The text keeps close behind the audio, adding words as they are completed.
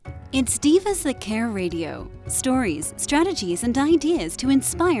It's Divas That Care Radio. Stories, strategies, and ideas to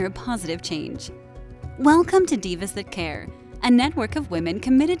inspire positive change. Welcome to Divas That Care, a network of women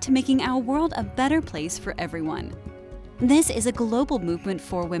committed to making our world a better place for everyone. This is a global movement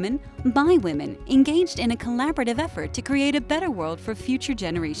for women, by women, engaged in a collaborative effort to create a better world for future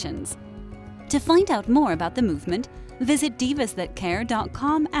generations. To find out more about the movement, visit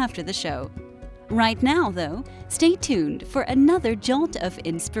divasthatcare.com after the show. Right now, though, stay tuned for another jolt of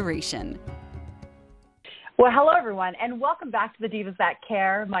inspiration. Well, hello, everyone, and welcome back to the Divas That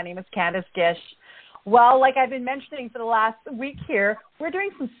Care. My name is Candace Gish. Well, like I've been mentioning for the last week here, we're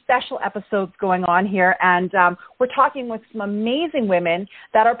doing some special episodes going on here, and we're talking with some amazing women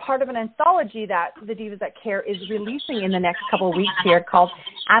that are part of an anthology that the Divas That Care is releasing in the next couple of weeks here called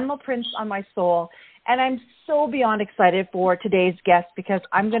Animal Prints on My Soul. And I'm so beyond excited for today's guest because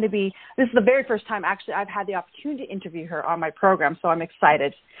this is the very first time actually I've had the opportunity to interview her on my program, so I'm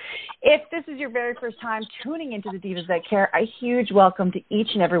excited. If this is your very first time tuning into the Divas That Care, a huge welcome to each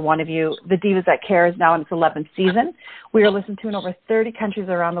and every one of you. The Divas That Care is now in its 11th season. We are listened to in over 30 countries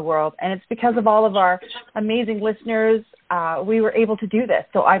around the world, and it's because of all of our amazing listeners we were able to do this.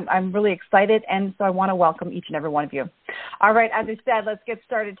 So I'm really excited, and so I want to welcome each and every one of you. All right, as I said, let's get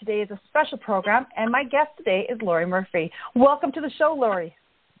started. Today is a special program, and my guest today is Lori Murphy. Welcome to the show, Lori.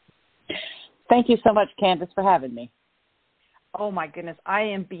 Thank you so much, Candace, for having me. Oh, my goodness. I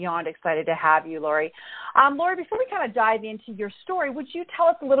am beyond excited to have you, Lori. Lori, before we kind of dive into your story, would you tell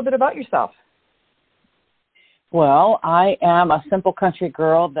us a little bit about yourself? Well, I am a simple country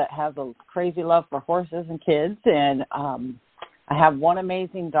girl that has a crazy love for horses and kids, and I have one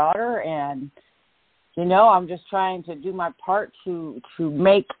amazing daughter, and, you know, I'm just trying to do my part to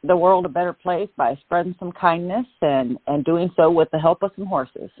make the world a better place by spreading some kindness and doing so with the help of some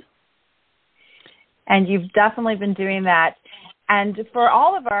horses. And you've definitely been doing that. And for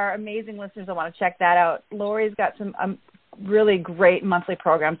all of our amazing listeners that want to check that out, Lori's got some really great monthly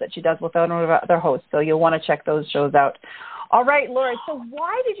programs that she does with other hosts, so you'll want to check those shows out. All right, Lori, so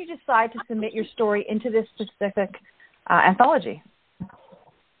why did you decide to submit your story into this specific anthology?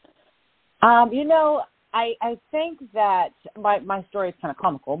 You know, I think that my story is kind of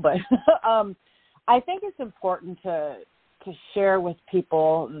comical, but I think it's important to share with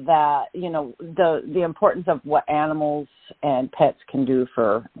people that, you know, the importance of what animals and pets can do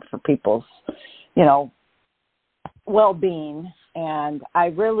for people's, you know, well-being. And I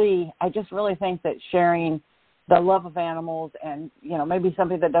just really think that sharing the love of animals and, you know, maybe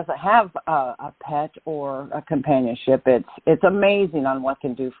somebody that doesn't have a pet or a companionship, it's amazing on what it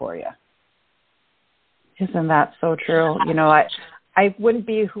can do for you. Isn't that so true? You know, I wouldn't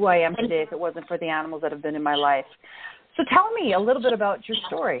be who I am today if it wasn't for the animals that have been in my life. So tell me a little bit about your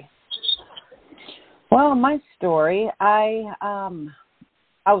story. Well, my story, I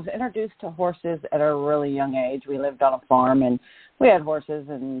was introduced to horses at a really young age. We lived on a farm, and we had horses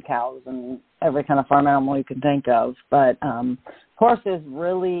and cows and every kind of farm animal you can think of. But horses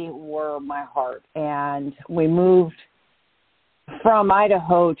really were my heart. And we moved from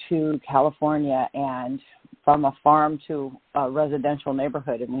Idaho to California and from a farm to a residential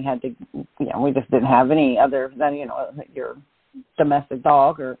neighborhood. And we had to, you know, we just didn't have any other than, you know, your domestic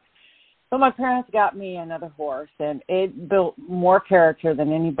dog or. So my parents got me another horse, and it built more character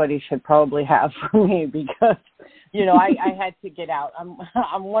than anybody should probably have for me because, you know, I had to get out.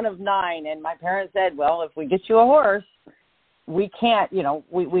 I'm one of 9, and my parents said, well, if we get you a horse, we can't, you know,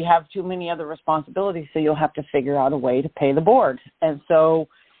 we have too many other responsibilities, so you'll have to figure out a way to pay the board. And so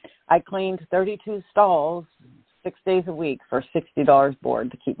I cleaned 32 stalls 6 days a week for $60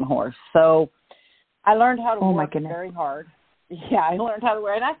 board to keep my horse. So I learned how to work very hard. Yeah, I learned how to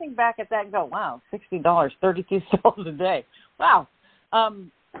wear it. And I think back at that and go, wow, $60, 32 stalls a day. Wow.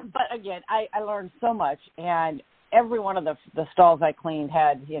 But again, I learned so much. And every one of the stalls I cleaned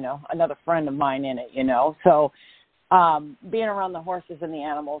had, you know, another friend of mine in it, you know. So being around the horses and the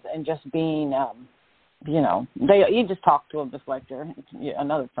animals and just being, you know, you just talk to them just like they're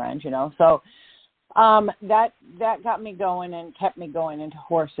another friend, you know. So that got me going and kept me going into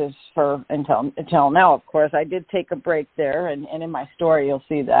horses until now. Of course, I did take a break there, and in my story you'll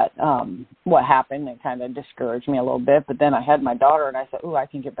see that what happened. It kind of discouraged me a little bit, but then I had my daughter, and I said, "Ooh, I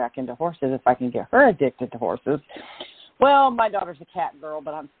can get back into horses if I can get her addicted to horses." Well, my daughter's a cat girl,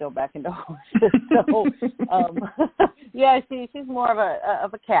 but I'm still back into horses. So, yeah, she's more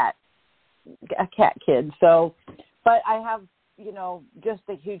of a cat kid. So, but I have, you know, just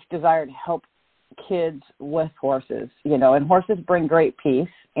a huge desire to help kids with horses, you know, and horses bring great peace.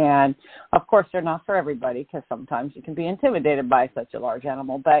 And of course, they're not for everybody because sometimes you can be intimidated by such a large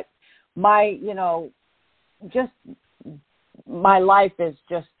animal. But my, you know, just my life is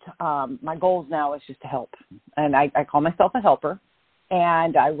just, my goals now is just to help. And I call myself a helper.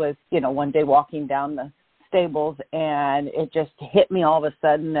 And I was, one day walking down the stables, and it just hit me all of a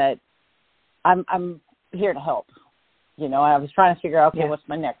sudden that I'm here to help. I was trying to figure out, okay, what's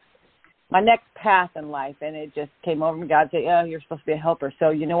my next path in life, and it just came over me. God said, "Oh, you're supposed to be a helper." So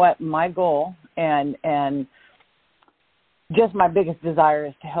you know what? My goal and just my biggest desire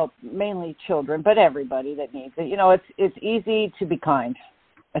is to help mainly children, but everybody that needs it. It's easy to be kind.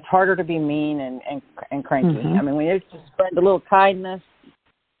 It's harder to be mean and cranky. Mm-hmm. I mean, when you just spread a little kindness,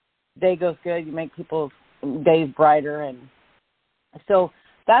 day goes good. You make people's days brighter, and so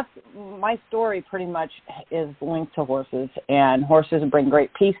that's my story. Pretty much is linked to horses, and horses bring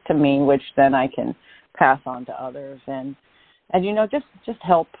great peace to me, which then I can pass on to others, and just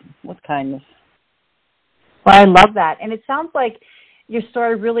help with kindness. Well, I love that. And it sounds like your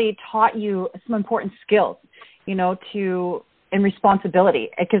story really taught you some important skills, in responsibility.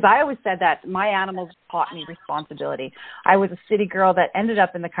 Because I always said that my animals taught me responsibility. I was a city girl that ended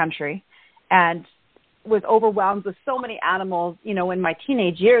up in the country and was overwhelmed with so many animals, in my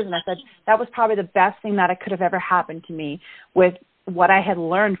teenage years. And I said, that was probably the best thing that could have ever happened to me, with what I had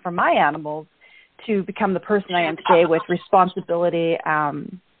learned from my animals to become the person I am today, with responsibility,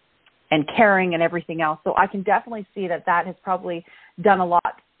 and caring and everything else. So I can definitely see that has probably done a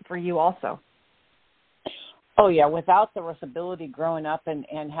lot for you also. Oh, yeah. Without the responsibility growing up and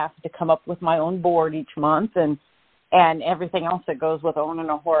having to come up with my own board each month and everything else that goes with owning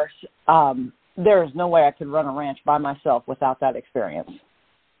a horse, there is no way I could run a ranch by myself without that experience.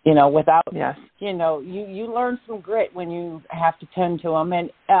 Without, yes. You learn some grit when you have to tend to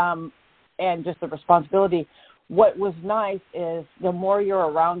them and just the responsibility. What was nice is the more you're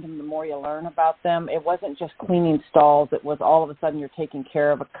around them, the more you learn about them. It wasn't just cleaning stalls. It was all of a sudden you're taking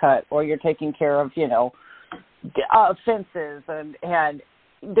care of a cut, or you're taking care of, fences. And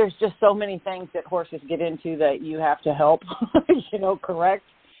there's just so many things that horses get into that you have to help, correct.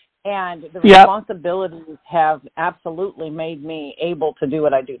 And the responsibilities have absolutely made me able to do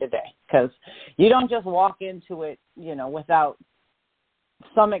what I do today, because you don't just walk into it, without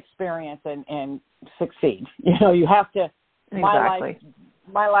some experience and succeed. You have to. Exactly.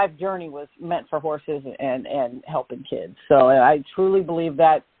 My life journey was meant for horses and helping kids. So I truly believe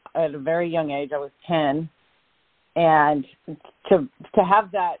that at a very young age. I was 10, and to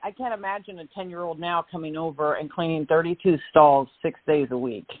have that, I can't imagine a 10-year-old now coming over and cleaning 32 stalls 6 days a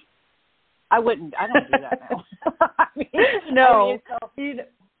week. I don't do that now.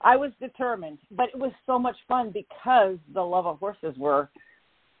 I was determined, but it was so much fun because the love of horses were,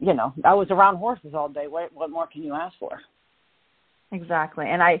 I was around horses all day. What more can you ask for? Exactly.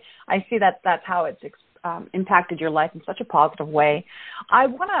 And I see that's how it's impacted your life in such a positive way. I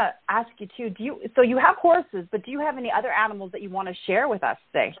want to ask you too, so you have horses, but do you have any other animals that you want to share with us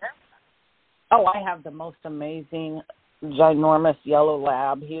today? Oh, I have the most amazing, ginormous yellow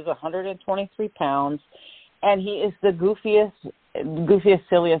lab. He's 123 pounds, and he is the goofiest,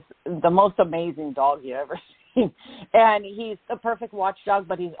 silliest, the most amazing dog you ever seen. And he's the perfect watchdog,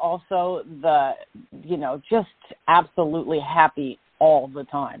 but he's also just absolutely happy all the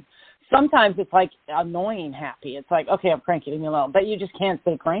time. Sometimes it's like annoying happy. It's like, okay, I'm cranky, leave me alone. But you just can't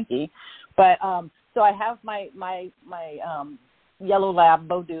stay cranky. But so I have my yellow lab,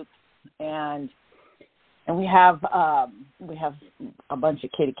 Bo Duke, and we have a bunch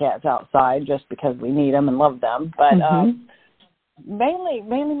of kitty cats outside just because we need them and love them. But mainly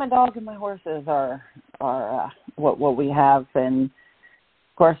my dog and my horses are what we have, and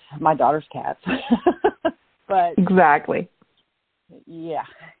of course my daughter's cats. But exactly. Yeah,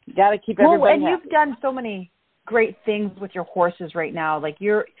 got to keep everybody and happy. You've done so many great things with your horses right now. Like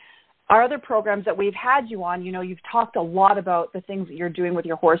our other programs that we've had you on, you've talked a lot about the things that you're doing with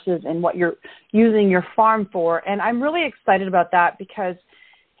your horses and what you're using your farm for. And I'm really excited about that because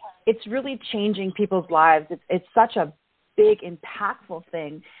it's really changing people's lives. It's such a big, impactful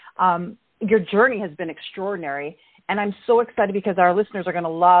thing. Your journey has been extraordinary. And I'm so excited because our listeners are going to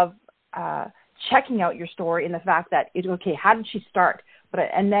love checking out your story in the fact that, how did she start?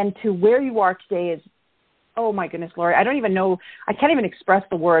 And then to where you are today is, oh my goodness, Lori, I don't even know, I can't even express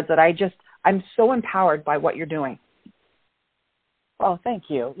the words that I'm so empowered by what you're doing. Oh, thank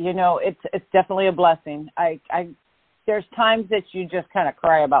you. It's definitely a blessing. There's times that you just kind of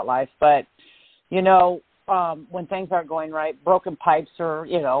cry about life, but, when things aren't going right, broken pipes or,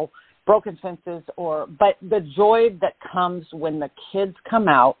 broken fences but the joy that comes when the kids come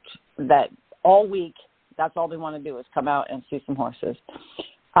out, that all week, that's all they want to do is come out and see some horses.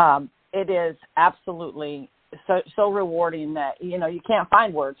 It is absolutely so rewarding that, you can't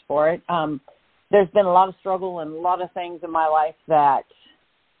find words for it. there's been a lot of struggle and a lot of things in my life that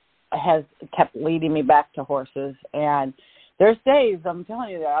has kept leading me back to horses. And there's days, I'm telling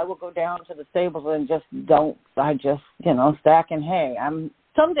you, that I will go down to the stables and stacking hay.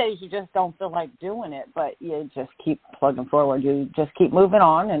 Some days you just don't feel like doing it, but you just keep plugging forward. You just keep moving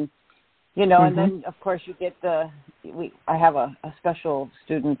on, and and then of course you get I have a special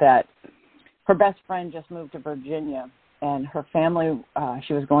student that her best friend just moved to Virginia, and her family,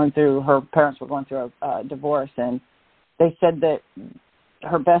 her parents were going through a divorce, and they said that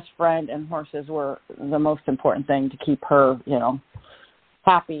her best friend and horses were the most important thing to keep her,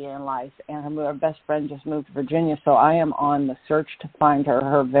 happy in life. And her best friend just moved to Virginia, so I am on the search to find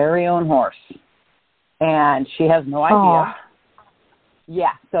her very own horse. And she has no idea. Aww.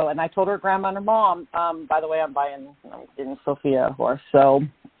 Yeah, and I told her grandma and her mom, by the way, I'm getting Sophia a horse. So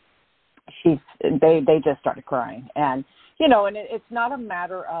they just started crying. And, and it's not a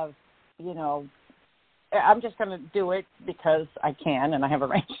matter of, I'm just going to do it because I can and I have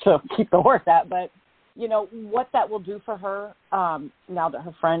arranged to keep the horse at. But, what that will do for her now that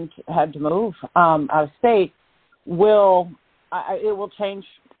her friend had to move out of state it will change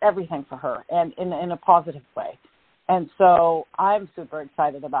everything for her, and in a positive way. And so I'm super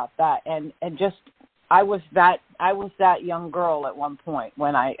excited about that. And just I was that young girl at one point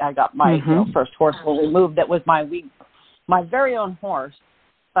when I got my first horse when we moved. That was my very own horse.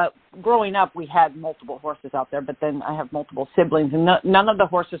 But growing up, we had multiple horses out there, but then I have multiple siblings, and none of the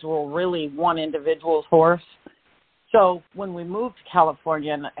horses were really one individual's horse. So when we moved to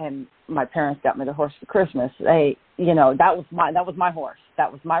California and my parents got me the horse for Christmas, that was my horse.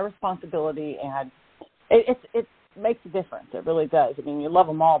 That was my responsibility, and it makes a difference. It really does. I mean, you love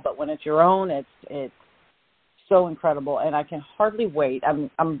them all, but when it's your own, it's so incredible, and I can hardly wait.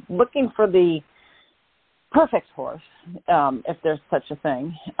 I'm looking for the perfect horse, if there's such a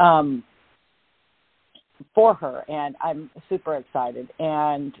thing, for her, and I'm super excited.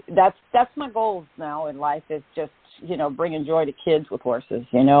 And that's my goals now in life, is just bringing joy to kids with horses,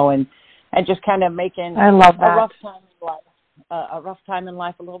 and just kind of making I love that. a rough time in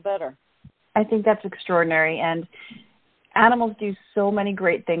life a little better. I think that's extraordinary, and animals do so many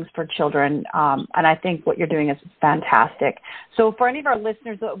great things for children, and I think what you're doing is fantastic. So for any of our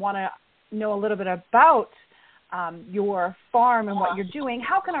listeners that want to know a little bit about your farm and what you're doing,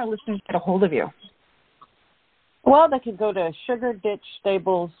 how can our listeners get a hold of you? Well, they can go to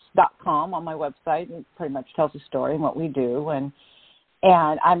sugarditchstables.com on my website, and it pretty much tells the story and what we do. And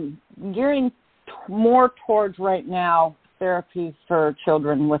I'm gearing more towards right now therapy for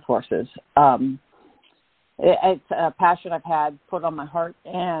children with horses. It's a passion I've had put on my heart,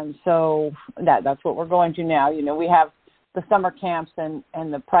 and so that's what we're going to now. We have the summer camps and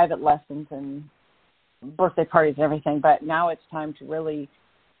the private lessons and birthday parties and everything, but now it's time to really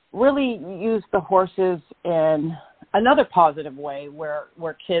use the horses in another positive way where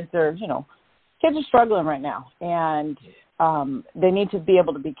kids are struggling right now, and they need to be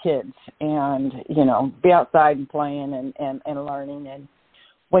able to be kids and be outside and playing and learning. And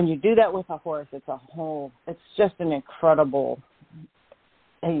when you do that with a horse, it's just an incredible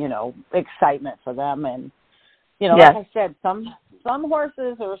excitement for them. And yes. Like I said, some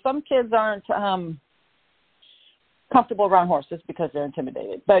horses or some kids aren't comfortable around horses because they're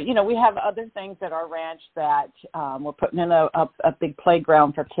intimidated. But, we have other things at our ranch that we're putting in a big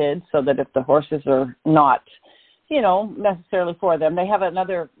playground for kids, so that if the horses are not, necessarily for them, they have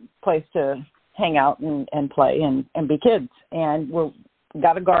another place to hang out and play and be kids. And we've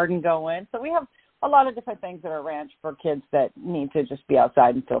got a garden going. So we have a lot of different things at our ranch for kids that need to just be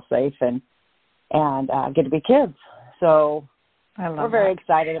outside and feel safe and get to be kids. So we're very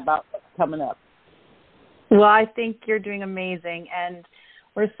excited about what's coming up. Well, I think you're doing amazing, and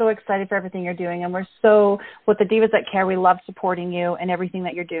we're so excited for everything you're doing, and with the Divas That Care, we love supporting you and everything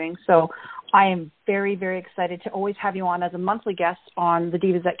that you're doing. So I am very, very excited to always have you on as a monthly guest on the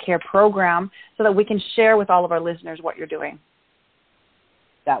Divas That Care program so that we can share with all of our listeners what you're doing.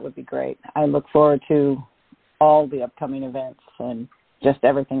 That would be great. I look forward to all the upcoming events and just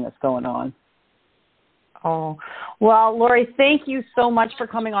everything that's going on. Oh, well, Lori, thank you so much for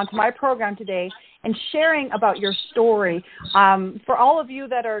coming on to my program today and sharing about your story. For all of you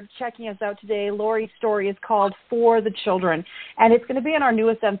that are checking us out today, Lori's story is called For the Children, and it's going to be in our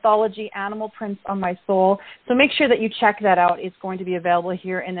newest anthology, Animal Prints on My Soul. So make sure that you check that out. It's going to be available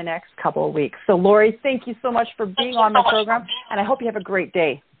here in the next couple of weeks. So, Lori, thank you so much for being on the program, and I hope you have a great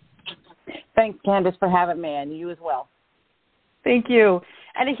day. Thanks, Candace, for having me, and you as well. Thank you.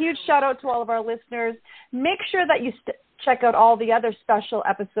 And a huge shout out to all of our listeners. Make sure that you check out all the other special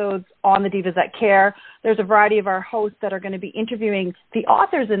episodes on the Divas That Care. There's a variety of our hosts that are going to be interviewing the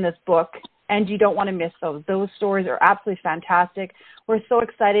authors in this book and you don't want to miss those. Those stories are absolutely fantastic. We're so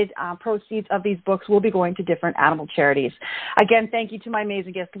excited. Proceeds of these books will be going to different animal charities. Again, thank you to my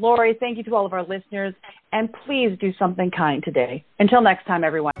amazing guest, Lori. Thank you to all of our listeners, and please do something kind today. Until next time,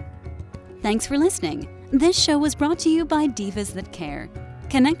 everyone. Thanks for listening. This show was brought to you by Divas That Care.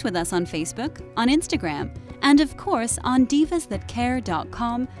 Connect with us on Facebook, on Instagram, and of course on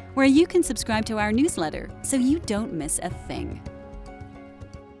divasthatcare.com, where you can subscribe to our newsletter so you don't miss a thing.